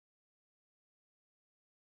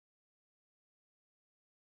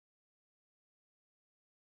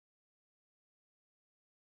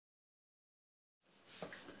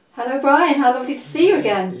Hello Brian, how lovely to see you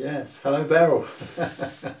again. Yes, hello Beryl.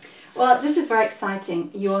 Well, this is very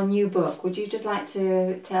exciting, your new book. Would you just like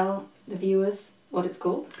to tell the viewers what it's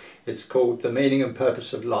called? It's called The Meaning and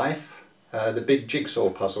Purpose of Life, the Big Jigsaw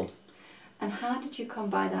Puzzle. And how did you come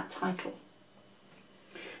by that title?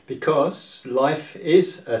 Because life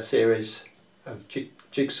is a series of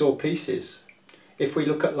jigsaw pieces. If we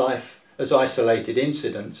look at life as isolated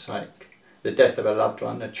incidents like the death of a loved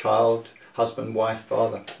one, a child, husband, wife,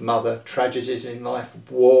 father, mother, tragedies in life,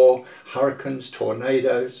 war, hurricanes,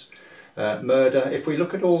 tornadoes, murder. If we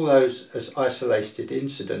look at all those as isolated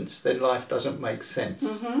incidents, then life doesn't make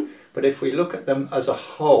sense. But if we look at them as a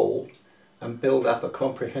whole and build up a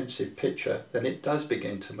comprehensive picture, then it does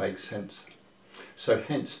begin to make sense. So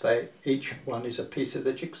hence each one is a piece of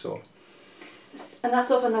the jigsaw. And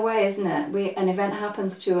that's often the way, isn't it? An event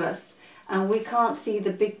happens to us and we can't see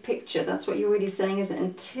the big picture. That's what you're really saying, isn't it?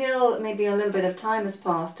 Until maybe a little bit of time has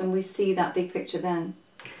passed and we see that big picture then.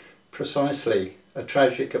 Precisely. A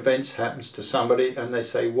tragic event happens to somebody and they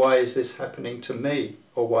say, why is this happening to me?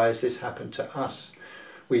 Or why has this happened to us?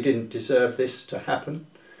 We didn't deserve this to happen.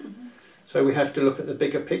 So we have to look at the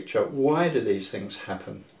bigger picture. Why do these things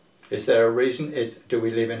happen? Is there a reason? Do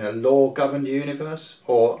we live in a law-governed universe,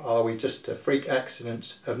 or are we just a freak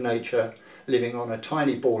accident of nature living on a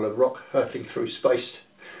tiny ball of rock hurtling through space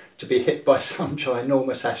to be hit by some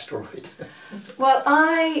ginormous asteroid? Well,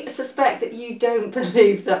 I suspect that you don't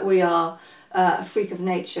believe that we are a freak of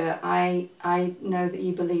nature. I know that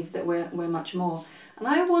you believe that we're much more. And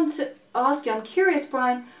I want to ask you, I'm curious,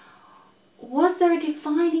 Brian, was there a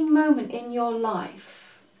defining moment in your life?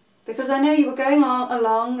 Because I know you were going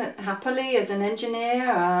along happily as an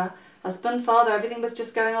engineer, husband, father, everything was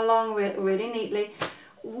just going along really neatly.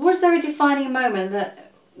 Was there a defining moment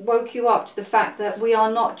that woke you up to the fact that we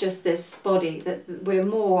are not just this body, that we're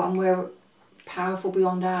more and we're powerful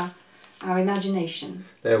beyond our imagination?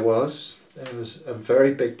 There was a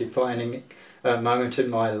very big defining moment in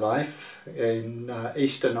my life in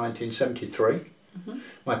Easter 1973.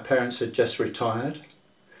 My parents had just retired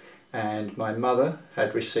and my mother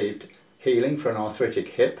had received healing for an arthritic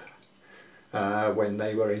hip when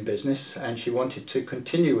they were in business, and she wanted to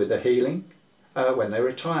continue with the healing when they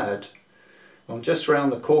retired. Well, just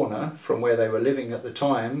round the corner from where they were living at the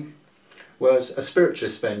time was a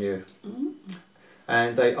spiritualist venue,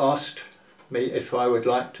 and they asked me if I would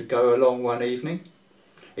like to go along one evening,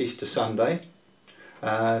 Easter Sunday,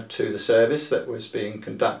 to the service that was being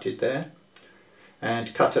conducted there.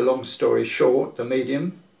 And cut a long story short, the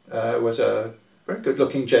medium was a very good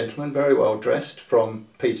looking gentleman, very well dressed, from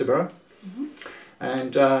Peterborough.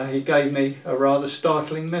 And he gave me a rather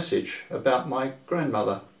startling message about my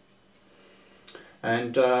grandmother.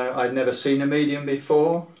 And I'd never seen a medium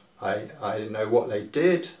before. I didn't know what they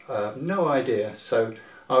did, no idea. So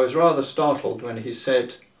I was rather startled when he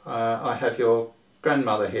said, I have your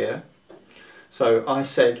grandmother here. So I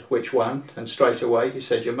said, which one? And straight away he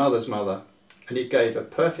said, your mother's mother. And he gave a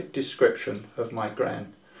perfect description of my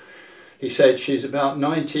gran. He said she's about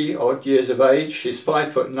 90 odd years of age, she's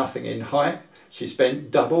 5 foot nothing in height, she's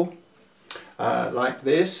bent double, like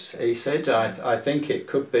this. He said, I think it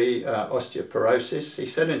could be osteoporosis. He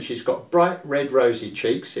said, and she's got bright red rosy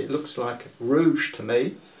cheeks, it looks like rouge to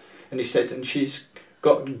me. And he said, and she's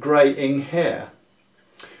got greying hair.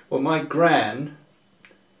 Well, my gran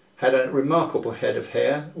had a remarkable head of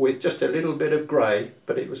hair with just a little bit of grey,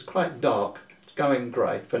 but it was quite dark, it's going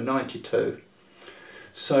grey for 92.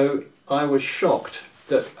 So I was shocked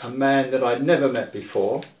that a man that I'd never met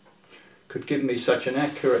before could give me such an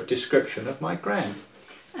accurate description of my gran.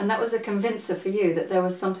 And that was a convincer for you that there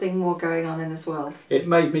was something more going on in this world? It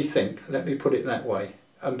made me think, let me put it that way.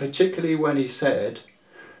 And particularly when he said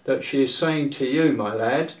that she is saying to you, my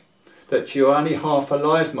lad, that you're only half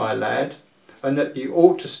alive, my lad, and that you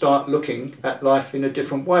ought to start looking at life in a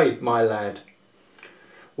different way, my lad.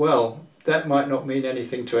 Well, that might not mean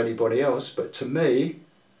anything to anybody else, but to me,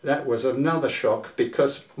 that was another shock,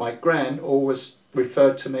 because my gran always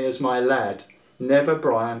referred to me as my lad. Never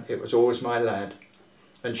Brian, it was always my lad.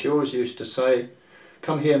 And she always used to say,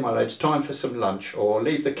 come here, my lad, it's time for some lunch, or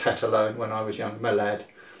leave the cat alone when I was young, my lad.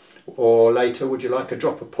 Or later, would you like a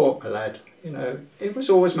drop of pork, my lad? You know, it was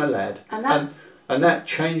always my lad. And that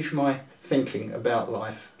changed my thinking about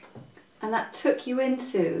life. And that took you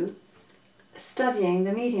into studying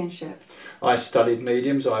the mediumship? I studied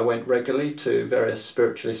mediums. I went regularly to various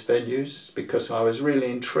spiritualist venues because I was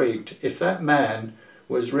really intrigued. If that man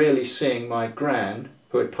was really seeing my gran,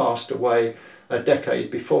 who had passed away a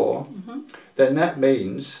decade before, then that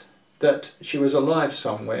means that she was alive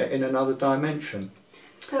somewhere in another dimension.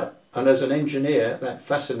 And as an engineer, that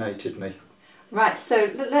fascinated me. Right, so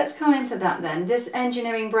let's come into that then. This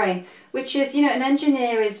engineering brain, which is, you know, an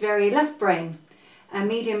engineer is very left brain and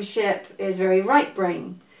mediumship is very right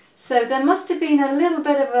brain. So there must have been a little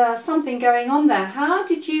bit of something going on there. How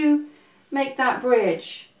did you make that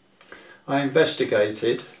bridge? I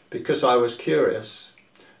investigated because I was curious,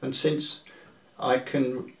 and since I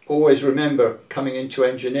can always remember coming into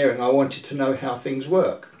engineering, I wanted to know how things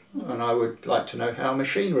work, and I would like to know how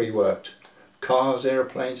machinery worked. Cars,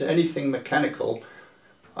 aeroplanes, anything mechanical,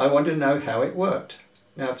 I wanted to know how it worked.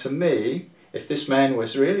 Now to me, if this man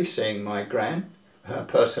was really seeing my gran, her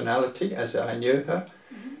personality as I knew her,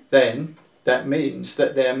 then that means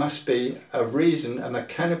that there must be a reason, a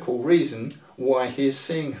mechanical reason why he is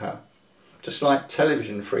seeing her. Just like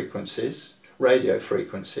television frequencies, radio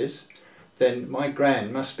frequencies, then my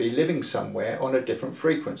gran must be living somewhere on a different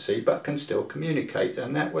frequency but can still communicate,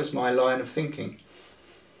 and that was my line of thinking.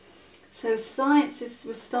 So science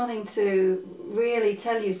was starting to really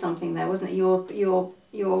tell you something there, wasn't it? Your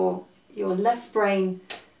left brain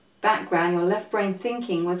background, your left brain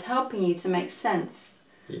thinking was helping you to make sense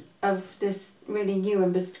of this really new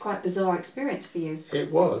and quite bizarre experience for you.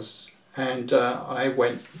 It was, and I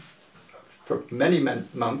went for many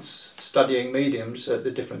months studying mediums at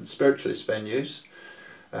the different spiritualist venues.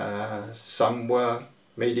 Some were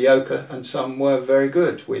mediocre and some were very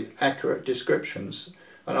good with accurate descriptions.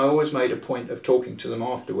 And I always made a point of talking to them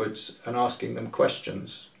afterwards and asking them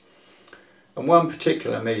questions. And one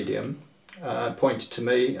particular medium pointed to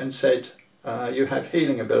me and said, you have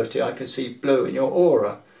healing ability, I can see blue in your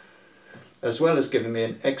aura, as well as giving me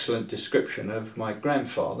an excellent description of my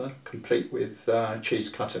grandfather, complete with cheese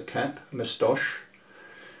cutter cap, moustache.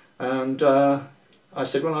 And I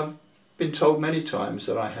said, well, I've been told many times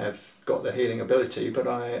that I have got the healing ability, but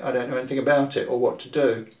I don't know anything about it or what to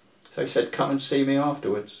do. So he said, come and see me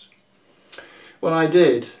afterwards. Well, I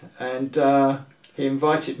did, and he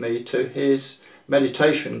invited me to his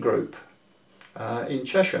meditation group in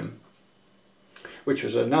Chesham, which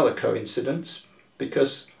was another coincidence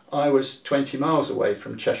because I was 20 miles away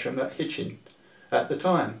from Chesham at Hitchin at the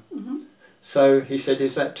time. So he said,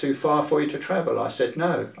 is that too far for you to travel? I said,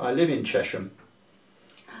 no, I live in Chesham.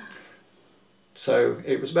 So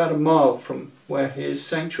it was about a mile from where his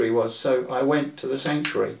sanctuary was, so I went to the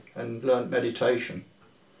sanctuary and learnt meditation.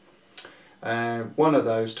 And one of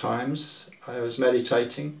those times I was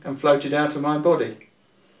meditating and floated out of my body.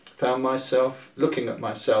 Found myself looking at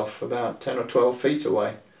myself about 10 or 12 feet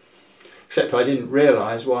away. Except I didn't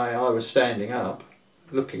realise why I was standing up,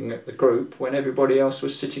 looking at the group, when everybody else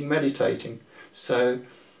was sitting meditating. So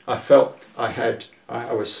I felt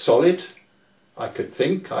I was solid, I could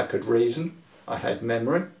think, I could reason. I had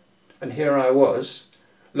memory, and here I was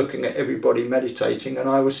looking at everybody meditating, and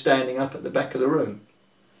I was standing up at the back of the room.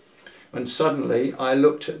 And suddenly I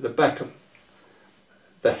looked at the back of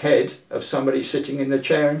the head of somebody sitting in the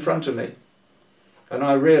chair in front of me, and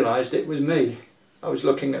I realised it was me. I was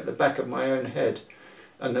looking at the back of my own head,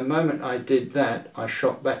 and the moment I did that, I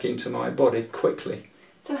shot back into my body quickly.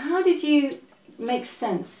 So how did you make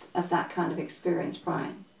sense of that kind of experience,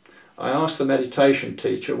 Brian? I asked the meditation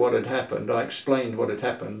teacher what had happened. I explained what had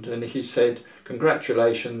happened, and he said,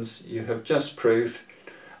 congratulations, you have just proved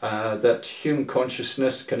that human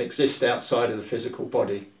consciousness can exist outside of the physical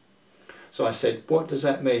body. So I said, what does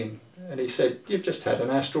that mean? And he said, you've just had an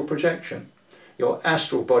astral projection. Your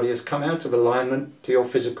astral body has come out of alignment to your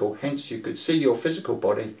physical, hence you could see your physical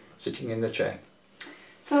body sitting in the chair.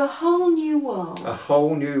 So a whole new world. A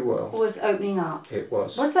whole new world. Was opening up. It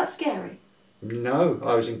was. Was that scary? No,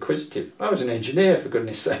 I was inquisitive. I was an engineer, for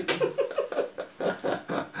goodness sake.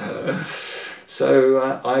 So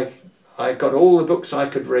I got all the books I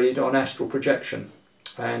could read on astral projection,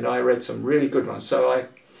 and I read some really good ones. So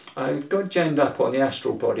I got genned up on the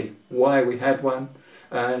astral body, why we had one,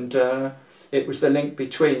 and it was the link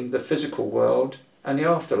between the physical world and the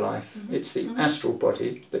afterlife. It's the astral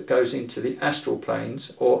body that goes into the astral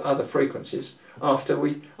planes or other frequencies after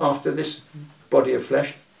this body of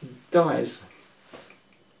flesh dies.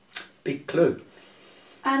 Big clue.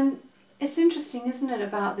 And it's interesting, isn't it,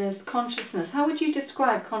 about this consciousness? How would you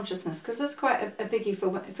describe consciousness? Because that's quite a biggie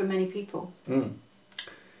for many people.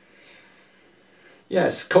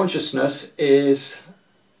 Yes, consciousness is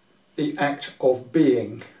the act of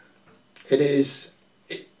being. It is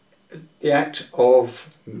the act of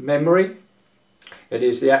memory. It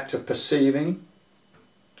is the act of perceiving.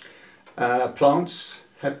 Plants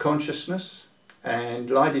have consciousness, and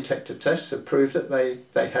lie detector tests have proved that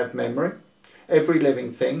they have memory. Every living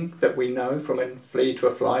thing that we know, from a flea to a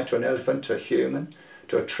fly to an elephant to a human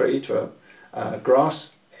to a tree to a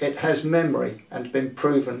grass, it has memory, and been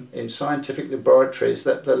proven in scientific laboratories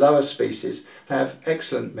that the lower species have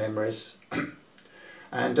excellent memories.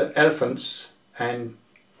 And elephants and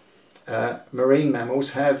marine mammals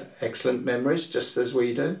have excellent memories, just as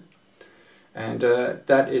we do. And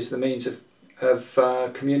that is the means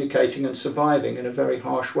of communicating and surviving in a very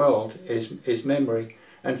harsh world, is memory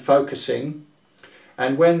and focusing.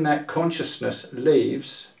 And when that consciousness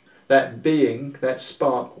leaves, that being, that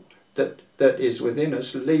spark that is within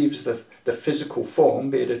us, leaves the physical form,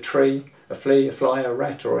 be it a tree, a flea, a fly, a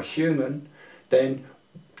rat or a human, then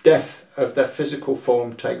death of the physical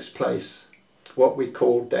form takes place, what we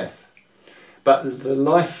call death. But the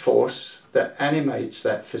life force that animates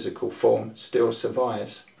that physical form still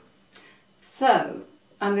survives. So,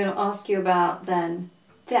 I'm going to ask you about then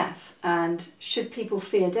death, and should people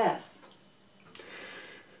fear death?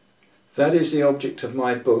 That is the object of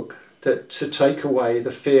my book, that to take away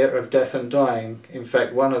the fear of death and dying. In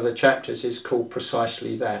fact, one of the chapters is called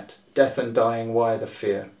precisely that, Death and Dying, Why the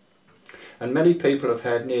Fear? And many people have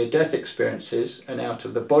had near-death experiences and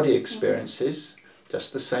out-of-the-body experiences,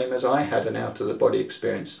 just the same as I had an out-of-the-body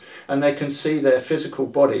experience. And they can see their physical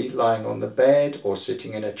body lying on the bed or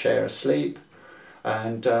sitting in a chair asleep,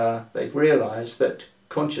 and they realise that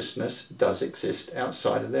consciousness does exist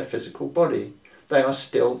outside of their physical body. They are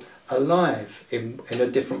still alive in a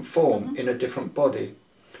different form, in a different body.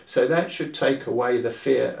 So that should take away the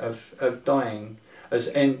fear of dying,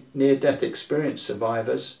 as near-death experience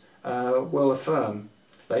survivors will affirm.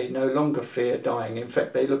 They no longer fear dying. In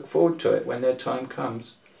fact, they look forward to it when their time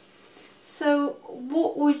comes. So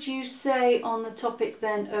what would you say on the topic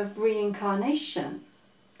then of reincarnation?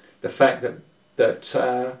 The fact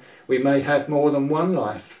that we may have more than one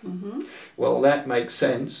life. Well, that makes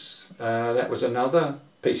sense. That was another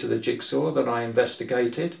piece of the jigsaw that I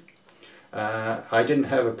investigated. I didn't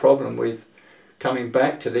have a problem with coming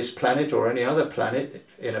back to this planet or any other planet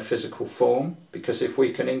in a physical form, because if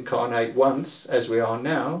we can incarnate once, as we are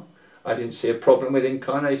now, I didn't see a problem with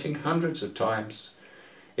incarnating hundreds of times.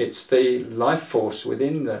 It's the life force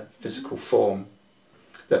within the physical form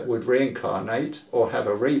that would reincarnate or have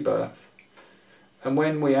a rebirth. And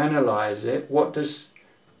when we analyse it, what does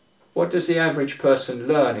the average person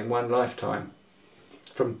learn in one lifetime?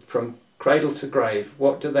 From cradle to grave,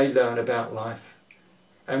 what do they learn about life?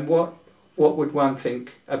 And what would one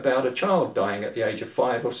think about a child dying at the age of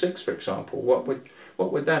 5 or 6, for example? What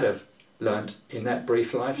would that have learned in that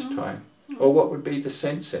brief lifetime? Or what would be the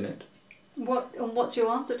sense in it? What's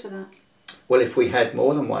your answer to that? Well, if we had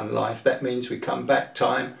more than one life, that means we come back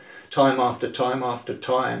time after time after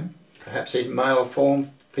time, perhaps in male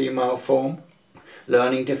form, female form,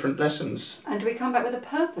 learning different lessons. And we come back with a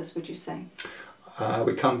purpose, would you say?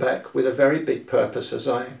 We come back with a very big purpose, as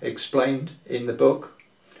I explained in the book,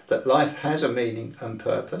 that life has a meaning and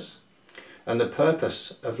purpose. And the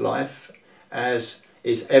purpose of life, as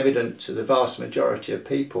is evident to the vast majority of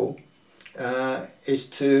people, is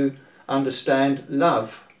to understand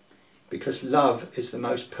love, because love is the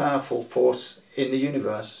most powerful force in the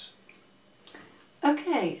universe.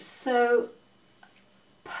 Okay, so,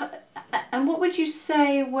 and what would you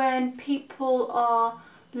say when people are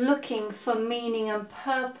looking for meaning and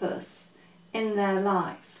purpose in their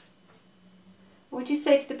life? What would you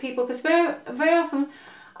say to the people? Because very often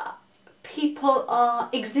people are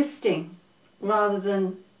existing rather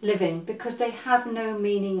than living because they have no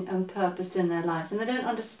meaning and purpose in their lives, and they don't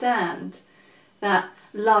understand that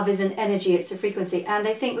love is an energy, it's a frequency, and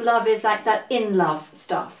they think love is like that in love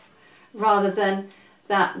stuff rather than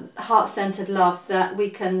that heart-centered love that we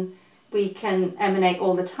can emanate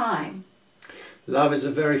all the time. Love is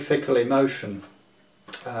a very fickle emotion.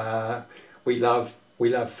 We love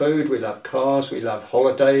food, we love cars, we love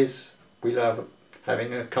holidays, we love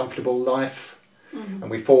having a comfortable life, and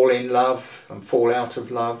we fall in love and fall out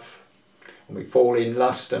of love, and we fall in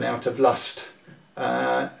lust and out of lust.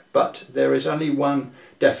 But there is only one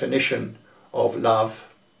definition of love.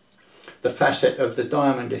 The facet of the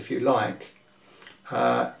diamond, if you like,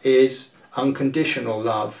 is unconditional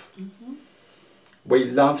love. We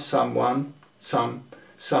love someone, some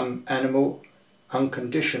animal,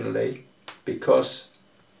 unconditionally, because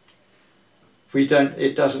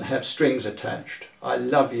it doesn't have strings attached. I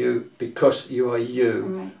love you because you are you,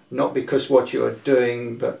 right. Not because what you are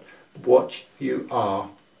doing, but what you are.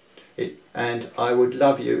 And I would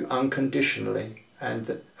love you unconditionally.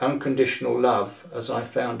 And unconditional love, as I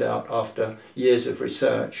found out after years of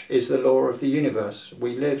research, is the law of the universe.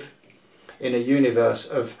 We live in a universe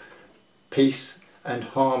of peace and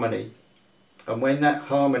harmony. And when that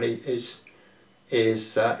harmony is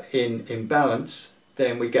in imbalance,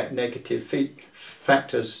 then we get negative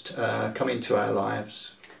factors come into our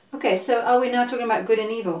lives. Okay, so are we now talking about good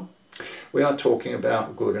and evil? We are talking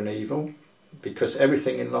about good and evil, because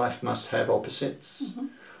everything in life must have opposites. Mm-hmm.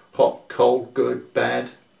 Hot, cold, good,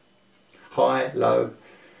 bad, high, low,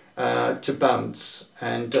 to balance.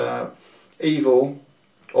 And evil,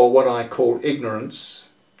 or what I call ignorance,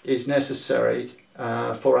 is necessary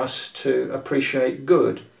for us to appreciate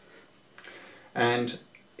good. And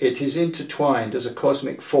it is intertwined as a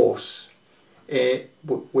cosmic force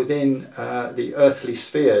within the earthly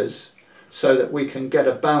spheres, so that we can get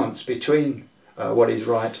a balance between what is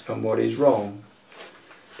right and what is wrong.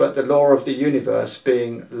 But the law of the universe,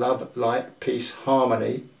 being love, light, peace,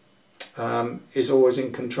 harmony, is always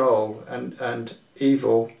in control, and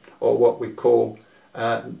evil, or what we call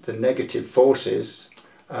the negative forces,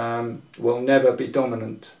 will never be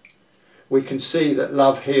dominant. We can see that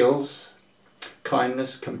love heals,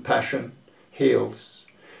 kindness, compassion heals.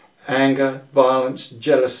 Anger, violence,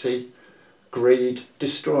 jealousy, greed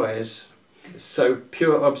destroys. So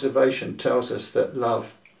pure observation tells us that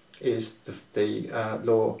love is the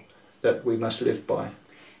law that we must live by.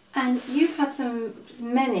 And you've had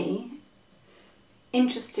many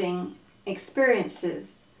interesting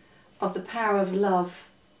experiences of the power of love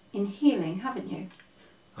in healing, haven't you?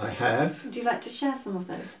 I have. Would you like to share some of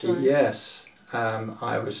those stories? Yes.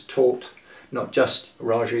 I was taught not just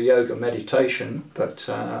Raja Yoga meditation, but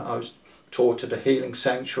I was taught at a healing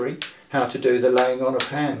sanctuary how to do the laying on of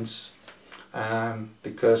hands,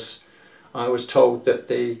 because I was told that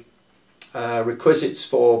the requisites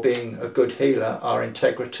for being a good healer are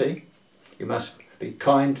integrity. You must be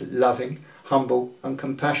kind, loving, humble and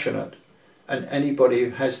compassionate, and anybody who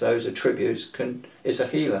has those attributes is a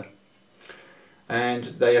healer. And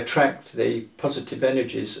they attract the positive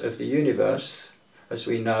energies of the universe, as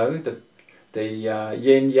we know, the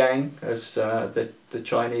yin-yang, as the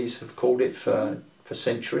Chinese have called it for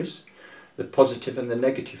centuries, the positive and the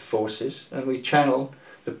negative forces, and we channel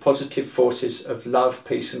the positive forces of love,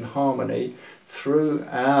 peace and harmony through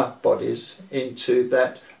our bodies into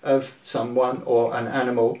that of someone or an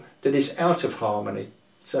animal that is out of harmony.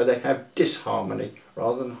 So they have disharmony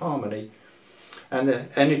rather than harmony. And the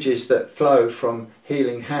energies that flow from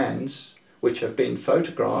healing hands, which have been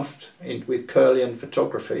photographed with Kirlian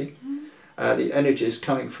photography, the energies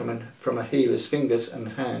coming from a healer's fingers and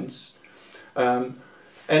hands,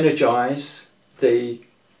 energize the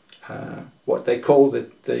what they call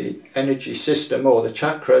the energy system, or the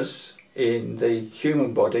chakras in the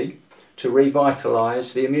human body, to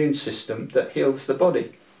revitalise the immune system that heals the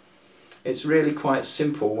body. It's really quite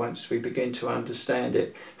simple once we begin to understand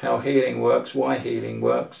it, how healing works, why healing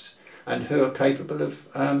works, and who are capable of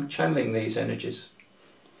channeling these energies.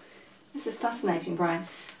 This is fascinating, Brian.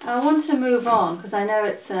 And I want to move on, because I know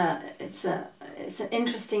it's an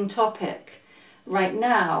interesting topic right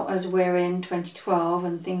now, as we're in 2012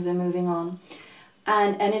 and things are moving on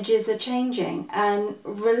and energies are changing, and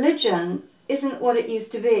religion isn't what it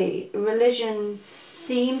used to be. Religion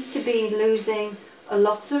seems to be losing a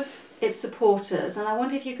lot of its supporters, and I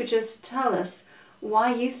wonder if you could just tell us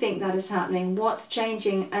why you think that is happening, what's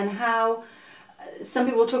changing, and how some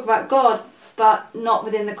people talk about God but not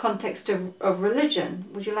within the context of religion.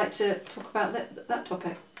 Would you like to talk about that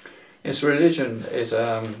topic? Yes, religion is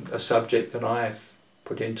a subject that I've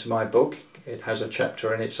put into my book. It has a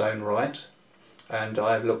chapter in its own right, and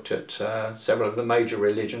I've looked at several of the major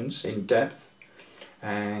religions in depth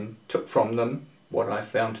and took from them what I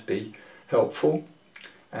found to be helpful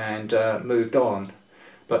and moved on.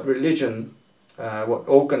 But religion, what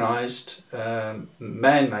organised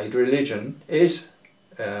man-made religion, is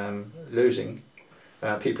losing.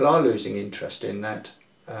 People are losing interest in that,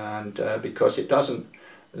 and because it doesn't,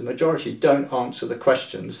 the majority don't answer the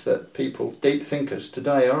questions that people, deep thinkers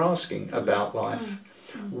today, are asking about life.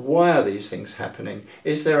 Why are these things happening?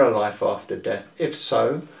 Is there a life after death? If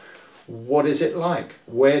so, what is it like?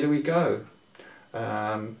 Where do we go?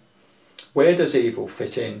 Where does evil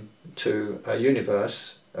fit in to a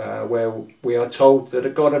universe where we are told that a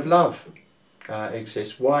God of love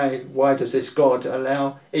exists? Why does this God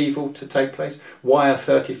allow evil to take place? Why are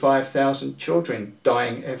 35,000 children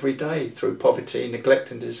dying every day through poverty,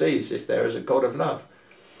 neglect and disease if there is a God of love?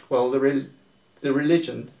 Well, the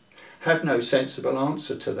religion have no sensible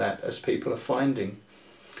answer to that, as people are finding.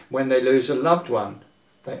 When they lose a loved one,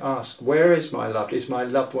 they ask, where is my loved? Is my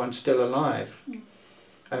loved one still alive?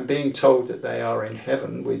 And being told that they are in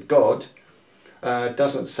heaven with God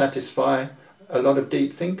doesn't satisfy a lot of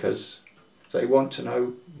deep thinkers. They want to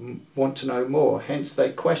know more, hence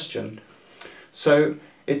they question. So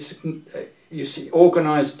it's, you see,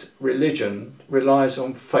 organised religion relies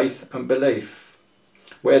on faith and belief.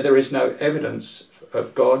 Where there is no evidence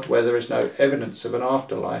of God, where there is no evidence of an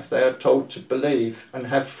afterlife, they are told to believe and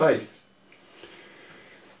have faith.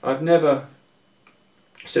 I've never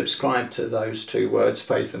subscribed to those two words,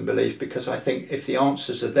 faith and belief, because I think if the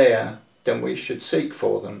answers are there, then we should seek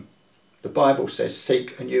for them. The Bible says,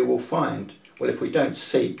 seek and you will find. Well, if we don't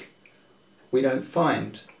seek, we don't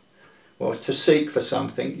find. Well, to seek for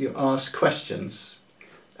something, you ask questions.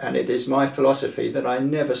 And it is my philosophy that I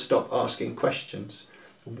never stop asking questions.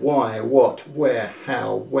 Why, what, where,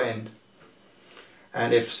 how, when.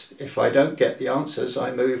 And if I don't get the answers,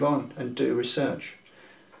 I move on and do research.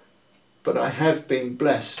 But I have been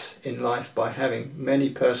blessed in life by having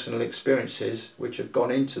many personal experiences which have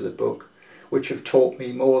gone into the book, which have taught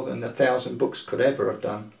me more than 1,000 books could ever have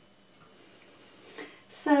done.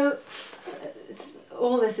 So,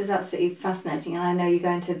 all this is absolutely fascinating, and I know you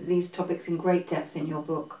go into these topics in great depth in your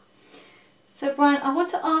book. So Brian, I want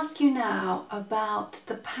to ask you now about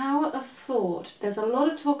the power of thought. There's a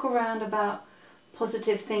lot of talk around about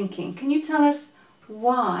positive thinking. Can you tell us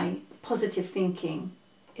why positive thinking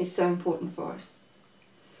is so important for us?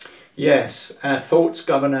 Yes, our thoughts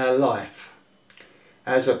govern our life.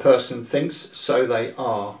 As a person thinks, so they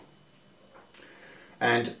are.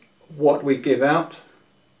 And what we give out,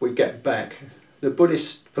 we get back. The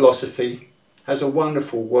Buddhist philosophy has a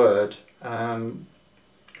wonderful word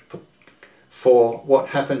for what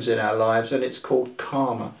happens in our lives, and it's called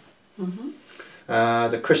karma.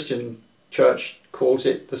 The Christian church calls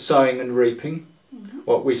it the sowing and reaping.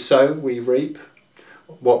 What we sow, we reap.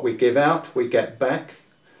 What we give out, we get back.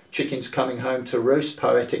 Chickens coming home to roost,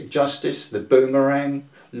 poetic justice, the boomerang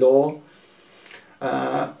law,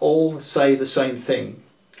 all say the same thing,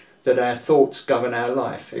 that our thoughts govern our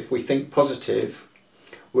life. If we think positive,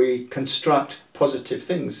 we construct positive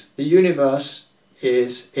things. The universe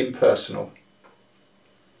is impersonal.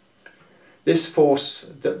 This force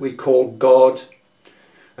that we call God,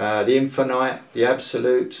 the infinite, the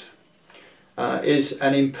absolute, is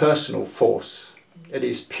an impersonal force. It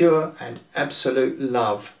is pure and absolute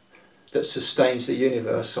love that sustains the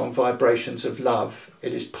universe on vibrations of love.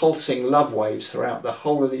 It is pulsing love waves throughout the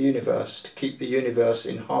whole of the universe to keep the universe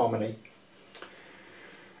in harmony.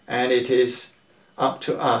 And it is up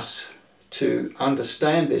to us to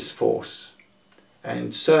understand this force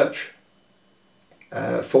and search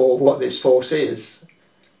for what this force is.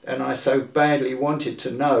 And I so badly wanted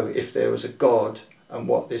to know if there was a God and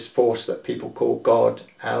what this force that people call God,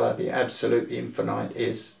 Allah, the absolutely infinite,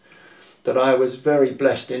 is. That I was very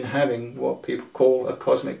blessed in having what people call a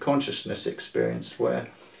cosmic consciousness experience, where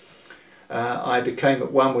I became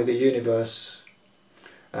at one with the universe.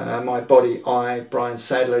 My body, I, Brian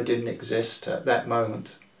Sadler, didn't exist at that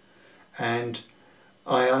moment. And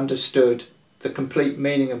I understood the complete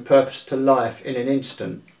meaning and purpose to life in an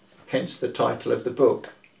instant, hence the title of the book.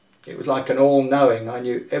 It was like an all-knowing. I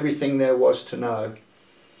knew everything there was to know.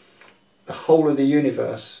 The whole of the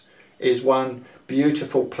universe is one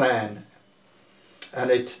beautiful plan,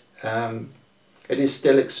 and it is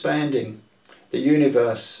still expanding. The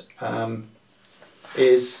universe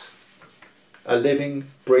is a living,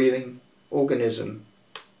 breathing organism.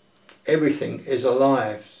 Everything is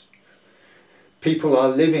alive. People are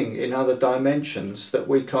living in other dimensions that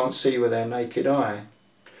we can't see with our naked eye.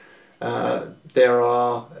 There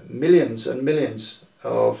are millions and millions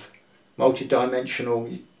of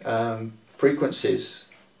multidimensional frequencies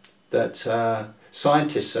that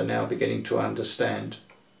scientists are now beginning to understand.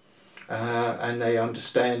 And they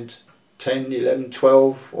understand 10, 11,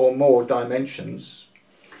 12 or more dimensions.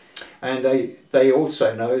 And they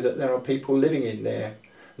also know that there are people living in there.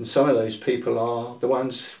 And some of those people are the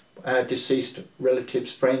ones, our deceased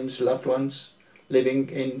relatives, friends, loved ones, living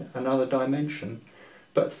in another dimension.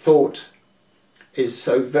 But thought is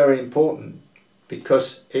so very important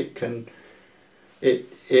because it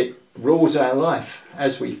rules our life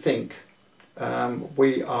as we think.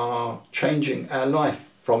 We are changing our life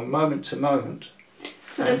from moment to moment.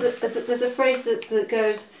 So there's a phrase that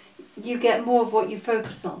goes, you get more of what you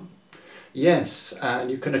focus on. Yes,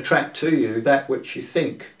 and you can attract to you that which you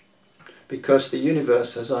think, because the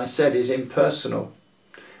universe, as I said, is impersonal,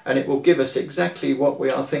 and it will give us exactly what we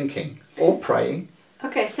are thinking or praying.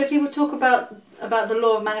 Okay, so people talk about the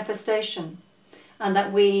law of manifestation, and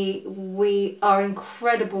that we are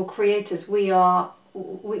incredible creators. We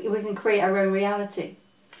can create our own reality.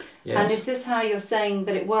 Yes. And is this how you're saying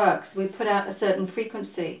that it works? We put out a certain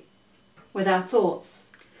frequency with our thoughts.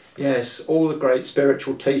 Yes, all the great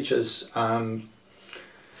spiritual teachers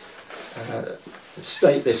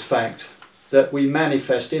state this fact, that we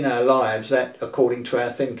manifest in our lives that according to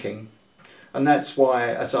our thinking. And that's why,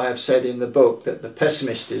 as I have said in the book, that the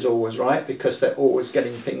pessimist is always right, because they're always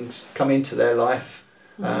getting things come into their life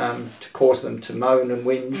to cause them to moan and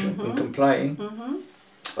whinge and complain.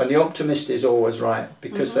 And the optimist is always right,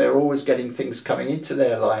 because they're always getting things coming into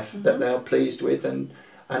their life that they're pleased with and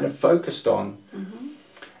are focused on.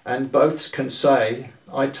 And both can say,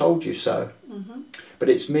 I told you so. But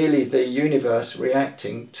it's merely the universe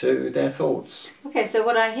reacting to their thoughts. Okay, so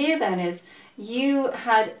what I hear then is you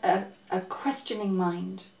had a questioning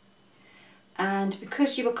mind, and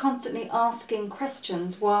because you were constantly asking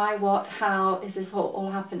questions, why, what, how is this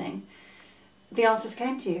all happening, the answers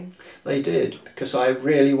came to you. They did, because I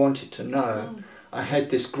really wanted to know. I had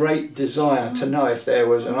this great desire to know if there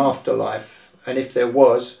was an afterlife, and if there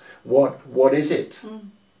was, what is it?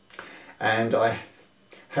 And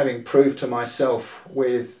having proved to myself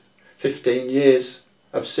with 15 years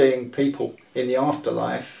of seeing people in the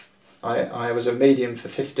afterlife, I was a medium for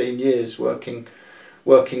 15 years, working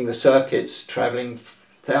the circuits, travelling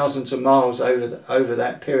thousands of miles over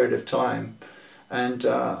that period of time, and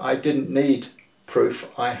I didn't need proof.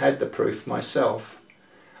 I had the proof myself,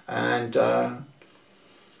 and I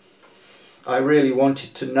really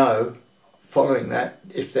wanted to know, following that,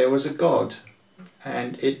 if there was a God,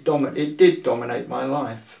 and it did dominate my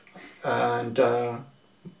life, and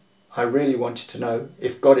I really wanted to know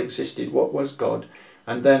if God existed, what was God.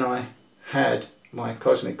 And then I had my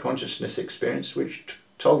cosmic consciousness experience, which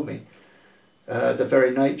told me the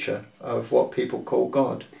very nature of what people call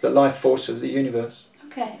God, the life force of the universe.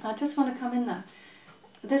 Okay, I just want to come in there.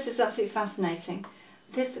 This is absolutely fascinating.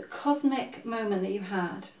 This cosmic moment that you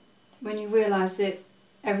had, when you realised that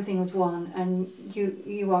everything was one and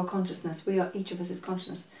you are consciousness, each of us is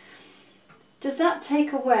consciousness. Does that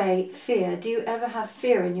take away fear? Do you ever have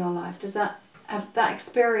fear in your life? Does that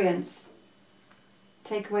experience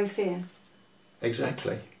take away fear?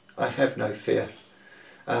 Exactly. I have no fear.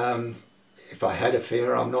 If I had a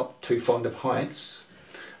fear, I'm not too fond of heights.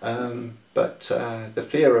 But the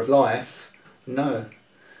fear of life, no.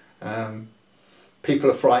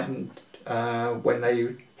 People are frightened when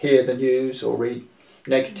they hear the news or read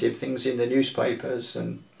negative things in the newspapers,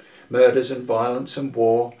 and murders and violence and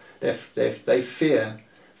war. They fear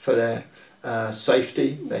for their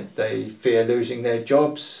safety. They fear losing their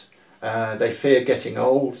jobs. They fear getting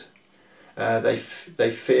old. They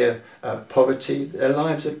fear poverty. Their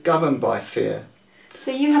lives are governed by fear. So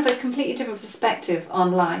you have a completely different perspective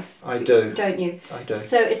on life. I do, don't you? I do.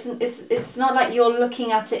 So it's not like you're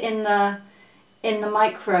looking at it in the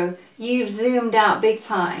micro. You've zoomed out big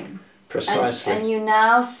time. Precisely. And you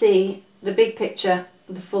now see the big picture,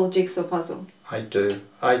 the full jigsaw puzzle. I do.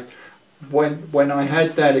 When I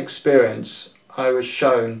had that experience, I was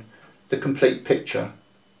shown the complete picture.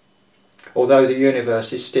 Although the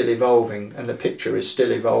universe is still evolving and the picture is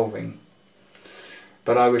still evolving,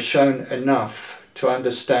 but I was shown enough to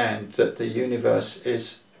understand that the universe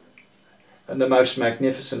is the most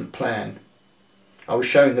magnificent plan. I was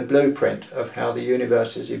shown the blueprint of how the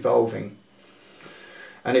universe is evolving.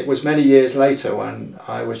 And it was many years later when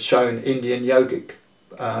I was shown Indian yogic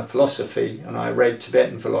philosophy, and I read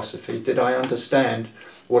Tibetan philosophy, did I understand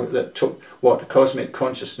what cosmic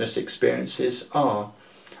consciousness experiences are.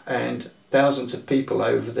 And thousands of people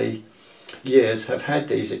over the years have had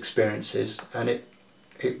these experiences, and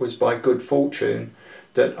it was by good fortune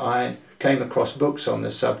that I came across books on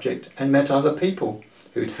the subject and met other people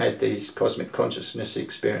who'd had these cosmic consciousness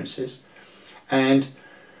experiences. And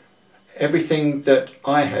everything that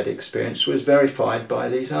I had experienced was verified by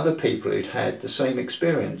these other people who'd had the same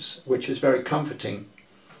experience, which is very comforting.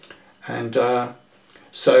 And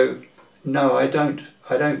so no, I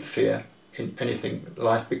don't fear in anything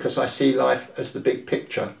life, because I see life as the big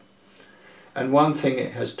picture. And one thing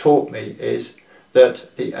it has taught me is that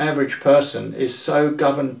the average person is so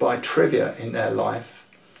governed by trivia in their life,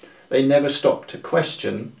 they never stop to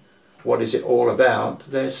question what is it all about.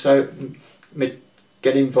 They're so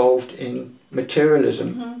get involved in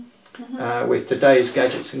materialism with today's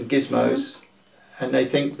gadgets and gizmos, and they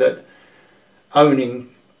think that owning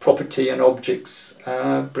property and objects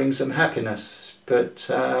brings them happiness. But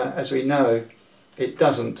as we know, it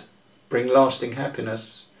doesn't bring lasting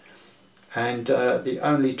happiness. And the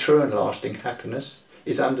only true and lasting happiness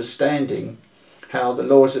is understanding how the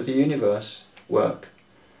laws of the universe work,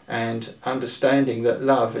 and understanding that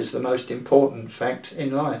love is the most important fact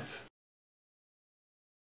in life.